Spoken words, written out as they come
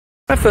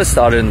When I first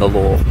started in the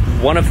law,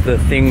 one of the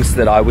things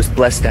that I was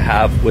blessed to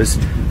have was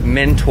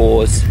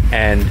mentors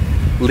and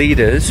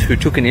leaders who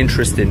took an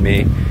interest in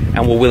me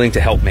and were willing to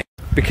help me.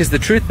 Because the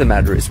truth of the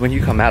matter is, when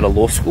you come out of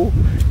law school,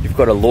 you've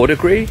got a law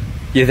degree,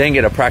 you then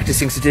get a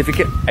practicing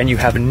certificate, and you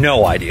have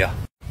no idea.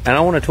 And I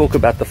want to talk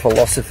about the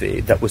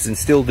philosophy that was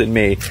instilled in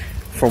me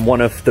from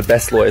one of the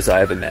best lawyers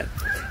I ever met.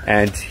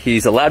 And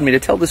he's allowed me to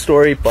tell the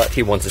story, but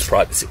he wants his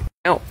privacy.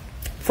 Now,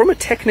 from a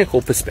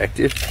technical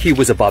perspective, he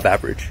was above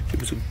average. He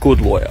was a good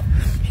lawyer.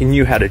 He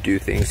knew how to do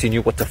things. He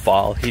knew what to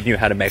file. He knew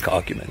how to make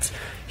arguments.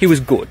 He was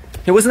good.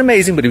 He wasn't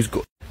amazing, but he was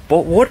good.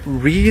 But what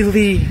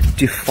really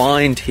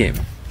defined him,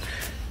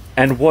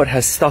 and what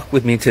has stuck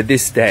with me to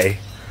this day,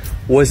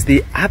 was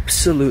the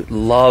absolute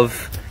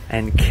love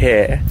and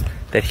care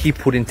that he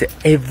put into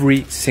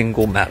every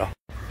single matter.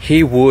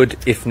 He would,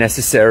 if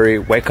necessary,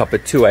 wake up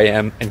at 2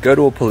 a.m. and go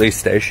to a police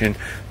station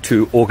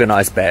to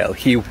organize bail.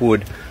 He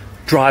would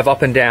drive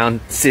up and down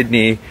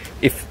Sydney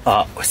if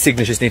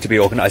signatures need to be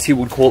organized. He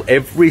would call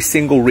every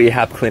single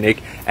rehab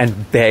clinic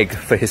and beg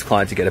for his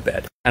client to get a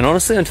bed. And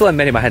honestly, until I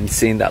met him, I hadn't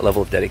seen that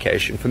level of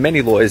dedication. For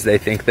many lawyers, they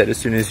think that as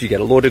soon as you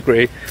get a law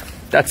degree,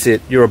 that's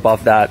it, you're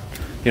above that.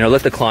 You know,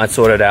 let the client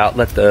sort it out,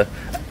 let the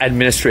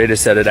administrator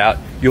set it out.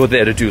 You're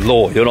there to do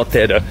law. You're not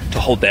there to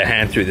hold their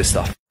hand through this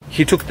stuff.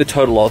 He took the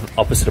total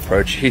opposite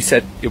approach. He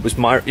said, it was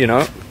my,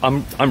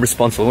 I'm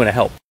responsible, I'm going to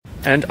help.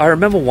 And I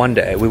remember one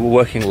day we were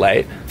working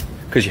late,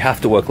 because you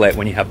have to work late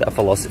when you have that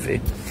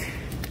philosophy.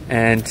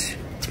 And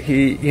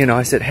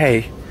I said,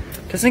 hey,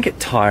 doesn't it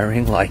get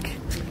tiring, like,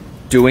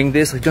 doing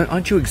this? Like,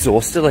 aren't you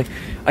exhausted? Like,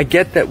 I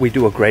get that we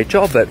do a great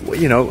job, but,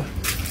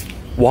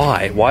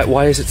 why?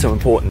 Why is it so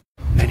important?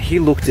 And he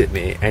looked at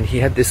me, and he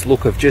had this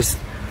look of just,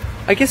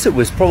 I guess it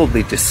was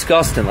probably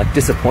disgust and, like,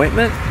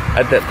 disappointment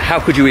at that. How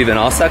could you even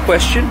ask that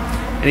question?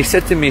 And he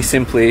said to me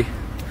simply,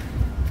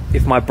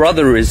 if my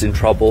brother is in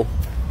trouble,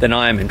 then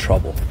I am in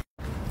trouble.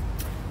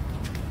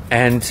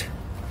 And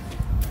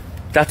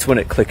that's when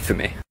it clicked for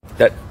me,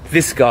 that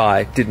this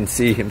guy didn't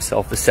see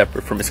himself as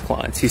separate from his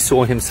clients. He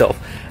saw himself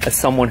as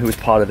someone who was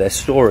part of their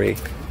story,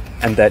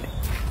 and that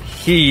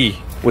he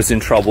was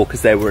in trouble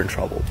because they were in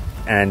trouble.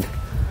 And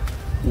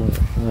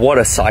what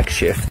a psych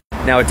shift.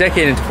 Now, a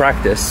decade into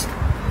practice,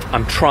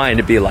 I'm trying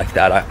to be like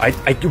that.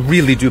 I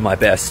really do my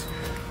best,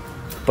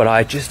 but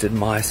I just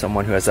admire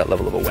someone who has that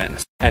level of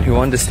awareness and who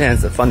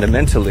understands that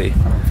fundamentally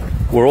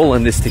we're all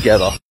in this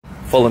together.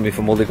 Follow me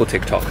for more legal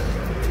TikTok.